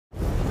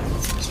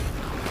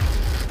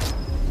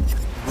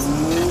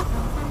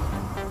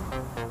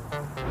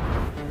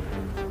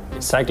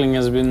Cycling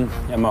has been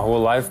my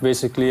whole life,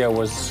 basically. I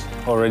was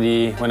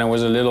already, when I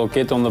was a little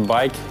kid, on the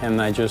bike,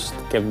 and I just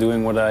kept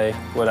doing what I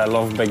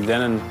loved back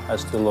then, and I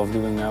still love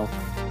doing now.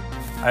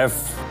 I have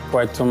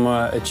quite some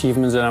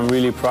achievements that I'm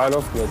really proud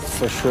of, but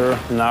for sure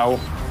now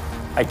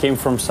I came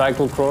from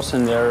cyclocross,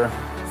 and there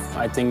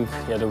I think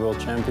the World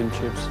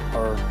Championships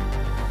are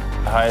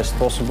the highest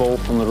possible,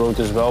 on the road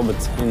as well, but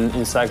in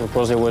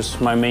cyclocross it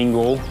was my main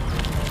goal.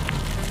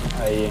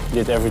 I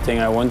did everything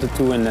I wanted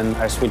to, and then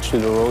I switched to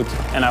the road,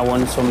 and I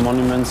won some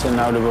monuments and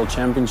now the World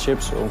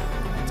Championships, so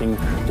I think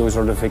those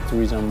are the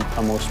victories I'm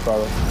most proud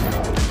of.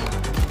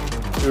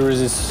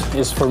 Urus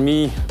is for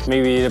me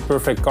maybe the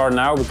perfect car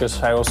now,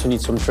 because I also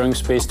need some trunk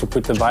space to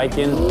put the bike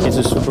in. It's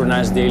a super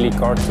nice daily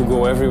car to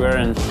go everywhere,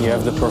 and you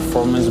have the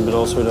performance but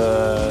also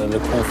the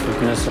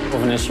comfortness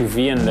of an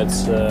SUV, and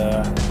that's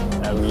a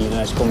really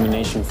nice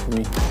combination for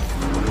me.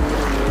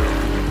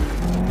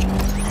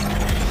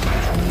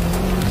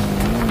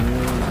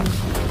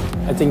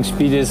 I think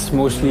speed is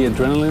mostly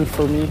adrenaline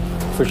for me.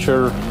 For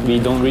sure, we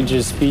don't reach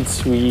the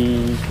speeds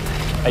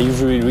I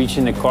usually reach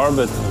in a car,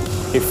 but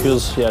it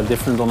feels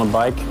different on a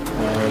bike.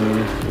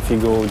 If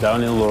you go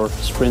downhill or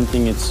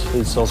sprinting,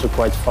 it's also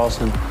quite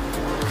fast, and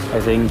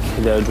I think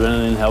the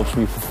adrenaline helps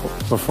me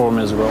perform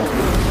as well.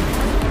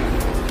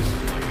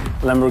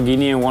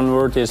 Lamborghini, in one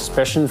word, is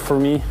passion for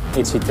me.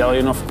 It's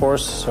Italian, of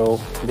course, so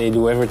they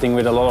do everything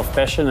with a lot of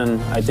passion,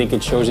 and I think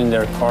it shows in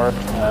their car,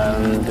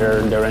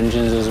 their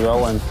engines as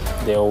well, and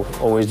they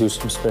always do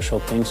some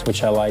special things,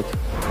 which I like.